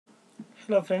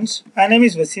Hello friends, my name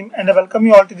is Vasim and I welcome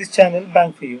you all to this channel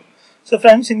Bank for You. So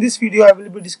friends, in this video I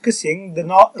will be discussing the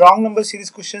wrong number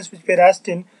series questions which were asked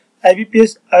in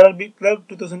IBPS RRB CLERK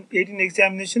 2018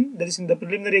 examination, that is in the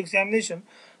preliminary examination,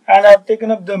 and I have taken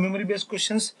up the memory based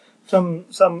questions from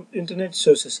some internet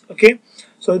sources. Okay,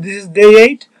 so this is day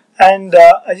 8 and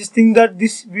I just think that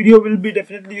this video will be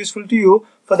definitely useful to you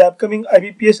for the upcoming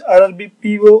IBPS RRB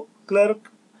PO CLERK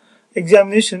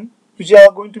examination which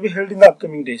are going to be held in the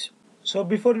upcoming days. So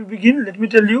before we begin, let me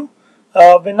tell you,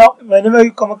 whenever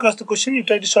you come across the question, you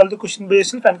try to solve the question by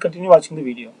yourself and continue watching the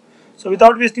video. So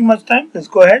without wasting much time, let's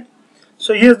go ahead.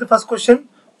 So here's the first question: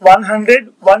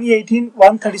 100, 118,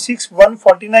 136,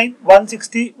 149,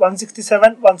 160,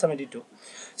 167, 172.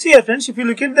 See here friends, if you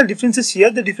look at the differences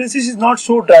here, the differences is not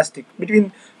so drastic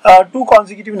between two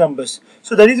consecutive numbers.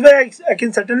 So that is why I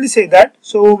can certainly say that.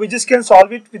 So we just can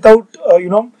solve it without,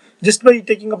 just by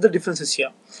taking up the differences here.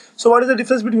 So what is the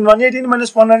difference between 118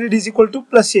 minus 100 is equal to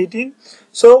plus 18.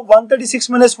 So 136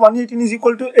 minus 118 is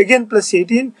equal to again plus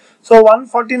 18. So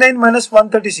 149 minus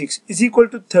 136 is equal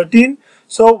to 13.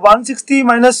 So 160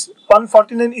 minus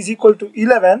 149 is equal to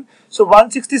 11. So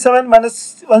 167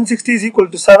 minus 160 is equal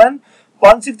to 7.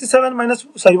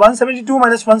 172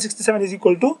 minus 167 is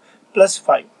equal to plus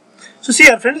 5. So see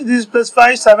here friends, this is plus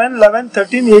 5, 7, 11,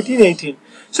 13, 18, 18.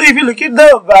 So if you look at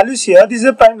the values here, this is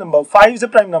a prime number, 5 is a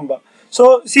prime number.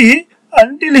 So see,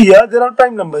 until here there are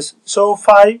prime numbers. So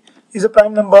 5 is a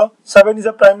prime number, 7 is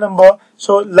a prime number,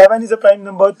 so 11 is a prime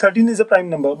number, 13 is a prime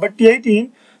number, but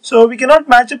 18, so we cannot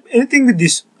match up anything with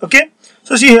this. Okay,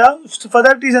 so see here, so for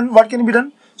that reason what can be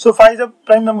done? So 5 is a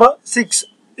prime number, 6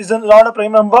 is not a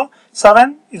prime number,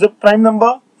 7 is a prime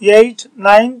number, 8,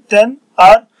 9, 10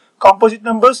 are composite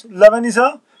numbers, 11 is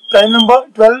a prime number,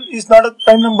 12 is not a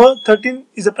prime number, 13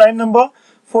 is a prime number,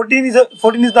 14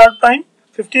 is not prime,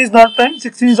 15 is not prime,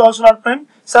 16 is also not prime,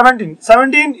 17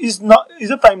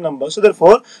 is a prime number. So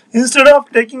therefore, instead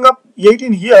of taking up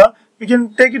 18 here, we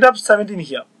can take it up 17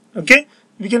 here. Okay,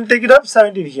 we can take it up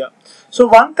 17 here. So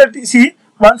 130, see,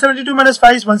 172 minus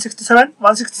 5 is 167,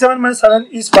 167 minus 7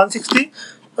 is 160.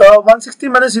 160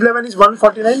 minus 11 is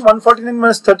 149, 149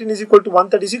 minus 13 is equal to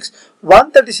 136,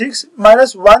 136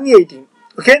 minus 118,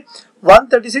 okay,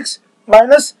 136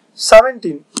 minus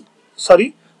 17,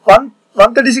 sorry,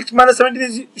 136 minus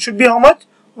 17 should be how much?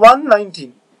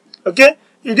 119, okay,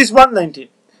 it is 119,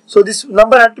 so this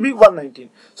number had to be 119,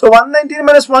 so 119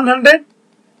 minus 100,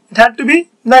 it had to be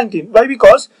 19, why?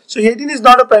 Because, so 18 is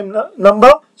not a prime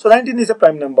number, so 19 is a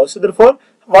prime number, so therefore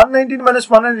 119 minus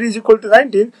 100 is equal to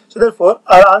 19. So therefore,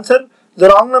 our answer, the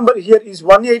wrong number here is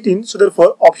 118. So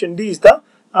therefore, option D is the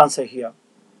answer here.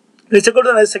 Let's check out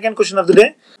the second question of the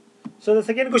day. So the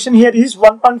second question here is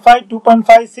 1.5,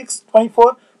 2.5, 6,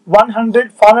 24,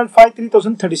 100, 405,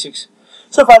 3036.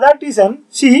 So for that reason,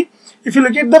 see, if you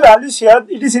look at the values here,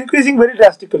 it is increasing very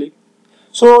drastically.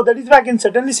 So that is why I can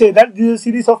certainly say that this is a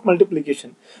series of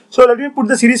multiplication. So let me put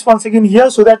the series once again here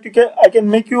so that I can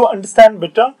make you understand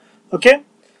better. Okay.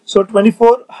 So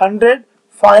 24, 100,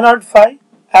 505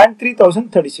 and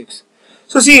 3036.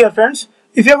 So see here friends,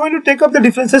 if you are going to take up the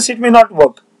differences, it may not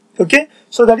work. Okay,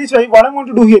 so that is why what I am going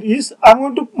to do here is I am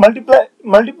going to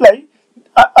multiply.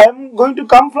 I am going to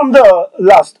come from the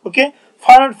last. Okay,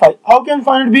 505. How can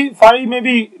 500 be 5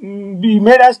 maybe be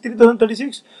made as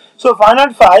 3036? So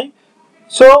 505.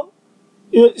 So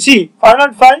see,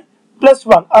 505 plus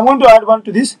 1. I am going to add 1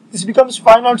 to this. This becomes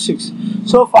 506.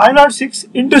 So 506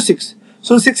 into 6.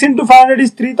 So 6 into 500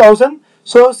 is 3000.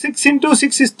 So 6 into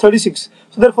 6 is 36.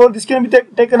 So therefore this can be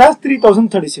taken as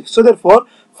 3036. So therefore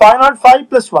 505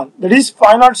 plus 1, that is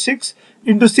 506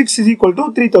 into 6 is equal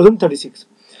to 3036.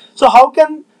 So how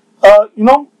can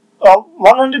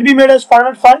 100 be made as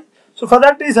 505? So for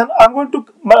that reason I am going to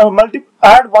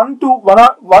add 1 to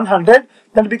 100,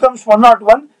 that becomes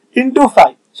 101 into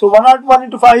 5. So 101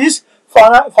 into 5 is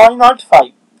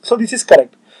 505. So this is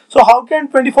correct. So how can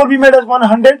 24 be made as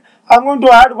 100? I am going to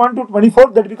add 1 to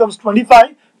 24, that becomes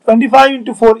 25. 25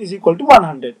 into 4 is equal to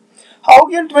 100. How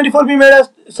can 24 be made as,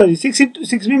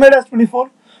 6 be made as 24?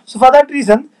 So for that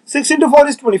reason, 6 into 4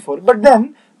 is 24. But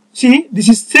then, see, this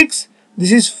is 6,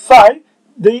 this is 5,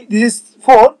 this is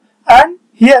 4, and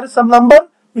here some number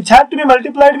which had to be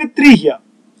multiplied with 3 here.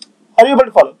 Are you able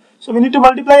to follow? So we need to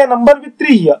multiply a number with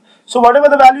 3 here. So whatever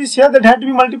the value is here, that had to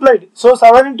be multiplied. So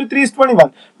 7 into 3 is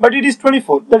 21, but it is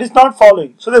 24. That is not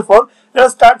following. So therefore, let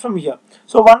us start from here.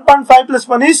 So 1.5 plus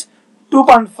 1 is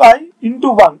 2.5 into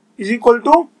 1 is equal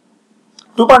to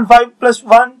 2.5 plus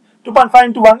 1. 2.5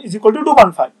 into 1 is equal to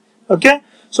 2.5. Okay.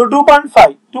 So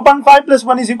 2.5. 2.5 plus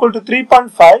 1 is equal to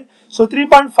 3.5. So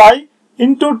 3.5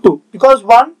 into 2. Because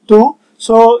 1, 2.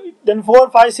 So then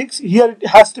 4, 5, 6, here it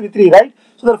has to be 3, right?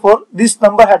 So therefore this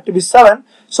number had to be 7.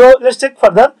 So let's check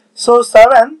further. So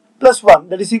 7 plus 1,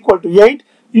 that is equal to 8,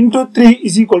 into 3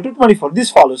 is equal to 24.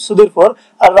 This follows. So therefore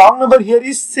a wrong number here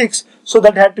is 6. So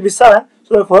that had to be 7.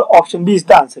 So therefore option B is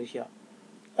the answer here.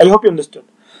 I hope you understood.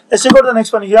 Let's check out the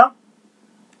next one here.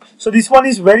 So this one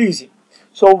is very easy.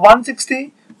 So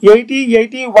 160, 80,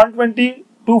 80, 120,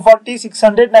 240,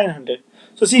 600, 900.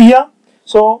 So see here.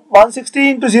 So 160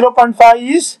 into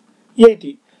 0.5 is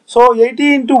 80. So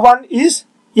 80 into 1 is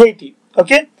 80.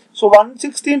 Okay. So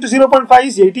 160 into 0.5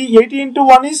 is 80. 80 into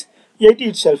 1 is 80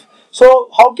 itself. So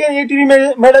how can 80 be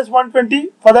made as 120?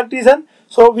 For that reason,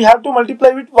 so we have to multiply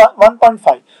with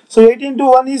 1.5. So 80 into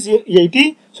 1 is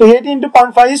 80. So 80 into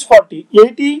 0.5 is 40.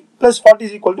 80 plus 40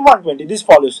 is equal to 120. This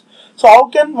follows. So how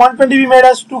can 120 be made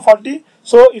as 240?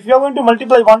 So if you are going to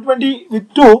multiply 120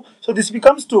 with 2, so this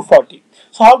becomes 240.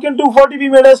 So how can 240 be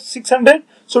made as 600?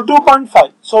 So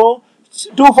 2.5. So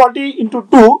 240 into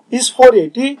 2 is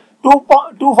 480.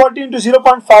 240 into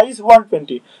 0.5 is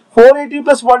 120. 480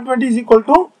 plus 120 is equal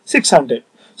to 600.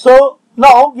 So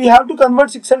now we have to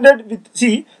convert 600 with,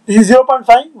 see, this is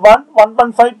 0.5, 1,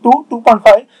 1.5, 2,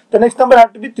 2.5. The next number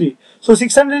has to be 3. So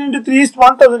 600 into 3 is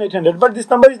 1800, but this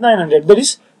number is 900. That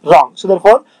is wrong. So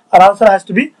therefore our answer has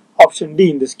to be option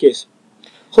D in this case.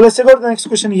 So let's check out the next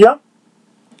question here.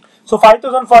 So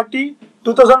 5040,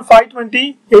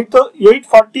 2520,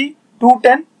 840,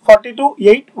 210, 42,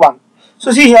 81.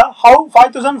 So see here how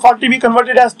 5040 be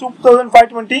converted as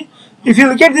 2520. If you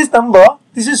look at this number,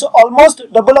 this is almost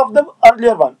double of the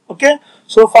earlier one. Okay.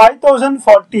 So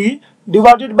 5040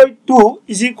 divided by 2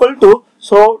 is equal to,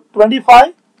 so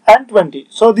 25 and 20.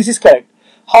 So this is correct.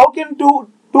 How can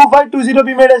 2520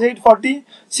 be made as 840?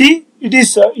 See, it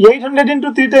is 800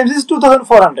 into 3 times is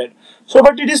 2400. So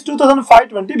but it is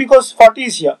 2520 because 40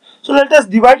 is here. So let us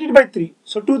divide it by 3.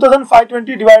 So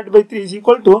 2520 divided by 3 is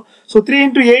equal to, so 3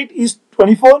 into 8 is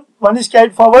 24. 1 is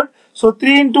carried forward. So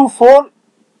 3 into 4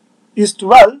 is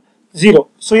 12. 0.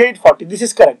 So 840. This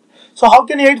is correct. So how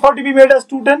can 840 be made as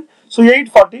 210? So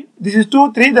 840. This is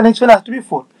 2, 3. The next one has to be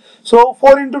 4. So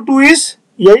 4 into 2 is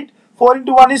 8. 4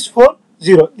 into 1 is 4.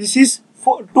 0. This is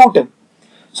 210.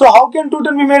 So how can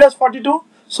 210 be made as 42?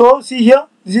 So see here.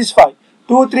 This is 5.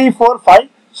 2, 3, 4, 5.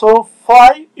 So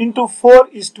 5 into 4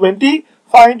 is 20.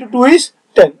 5 into 2 is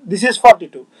 10. This is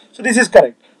 42. So this is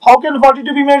correct. How can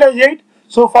 42 be made as 8?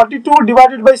 So 42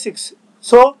 divided by 6.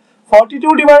 So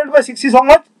 42 divided by 6 is how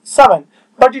much? 7.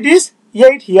 But it is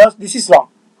 8 here. This is wrong.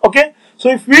 Okay. So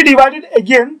if we divide it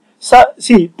again,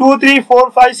 see 2, 3,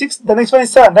 4, 5, 6. The next one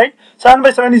is 7, right? 7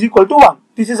 by 7 is equal to 1.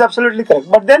 This is absolutely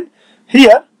correct. But then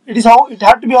here it is how it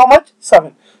had to be how much?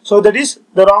 7. So that is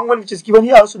the wrong one which is given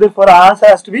here. So therefore our answer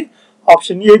has to be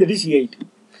option A, that is 8.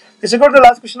 Let's check out the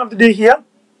last question of the day here.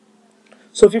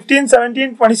 So 15,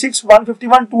 17, 26,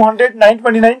 151, 200,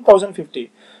 929,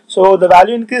 1050. So the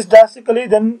value increased drastically,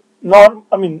 then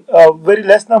very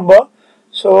less number.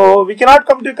 So we cannot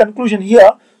come to a conclusion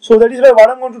here. So that is why what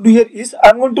I'm going to do here is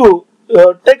I'm going to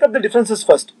take up the differences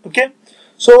first. Okay.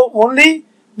 So only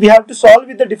we have to solve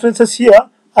with the differences here.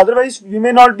 Otherwise we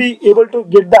may not be able to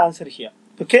get the answer here.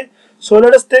 Okay. So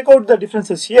let us take out the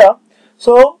differences here.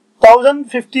 So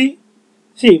 1050.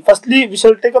 See, firstly we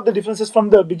shall take up the differences from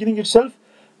the beginning itself.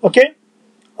 Okay.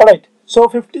 Alright. So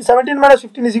 17 minus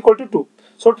 15 is equal to 2.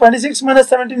 So 26 minus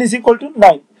 17 is equal to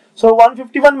 9. So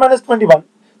 151 minus 21,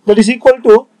 that is equal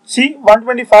to, see,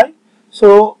 125.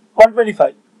 So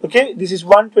 125. Okay. This is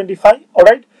 125.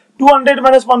 Alright. 200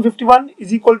 minus 151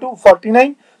 is equal to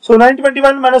 49. So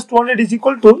 921 minus 200 is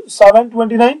equal to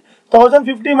 729.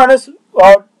 1050 minus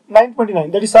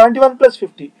 929, that is 71 plus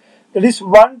 50. That is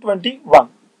 121.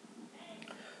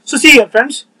 So see here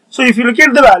friends. So if you look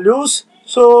at the values,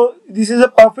 so this is a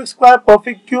perfect square,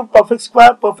 perfect cube, perfect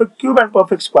square, perfect cube and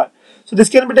perfect square. So this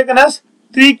can be taken as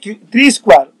 3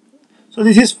 square. So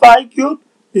this is 5 cube,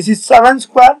 this is 7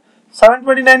 square,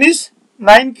 729 is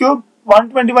 9 cube,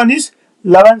 121 is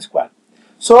 11 square.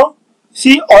 So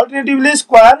see, alternatively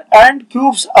square and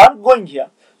cubes are going here.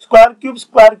 Square, cube,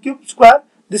 square.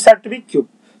 This had to be cube.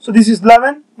 So this is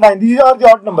 11, 9. These are the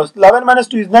odd numbers. 11 minus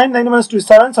 2 is 9, 9 minus 2 is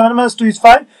 7, 7 minus 2 is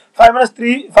 5, 5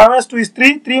 minus 2 is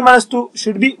 3, 3 minus 2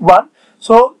 should be 1.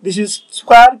 So this is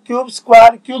square, cube,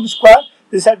 square, cube, square.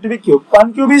 This had to be cube.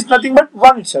 1 cube is nothing but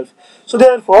 1 itself. So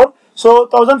therefore, so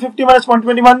 1050 minus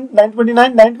 121,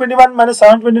 929, 921 minus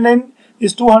 729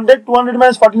 is 200, 200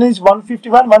 minus 49 is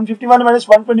 151, 151 minus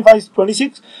 125 is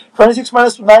 26, 26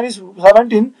 minus 9 is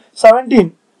 17,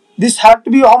 17. This had to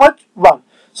be how much? 1.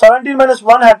 17 minus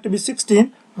 1 had to be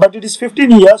 16, but it is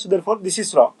 15 here, so therefore this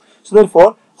is wrong. So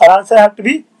therefore our answer had to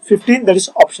be 15, that is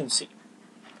option C.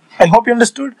 I hope you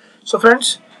understood. So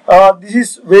friends, this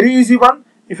is very easy one.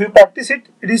 If you practice it,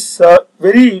 it is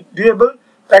very doable.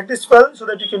 Practice well so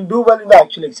that you can do well in the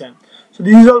actual exam. So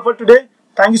this is all for today.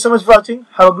 Thank you so much for watching.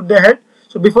 Have a good day ahead.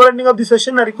 So before ending up this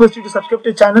session, I request you to subscribe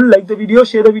to the channel, like the video,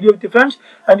 share the video with your friends,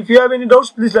 and if you have any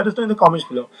doubts, please let us know in the comments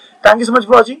below. Thank you so much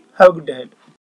for watching. Have a good day ahead.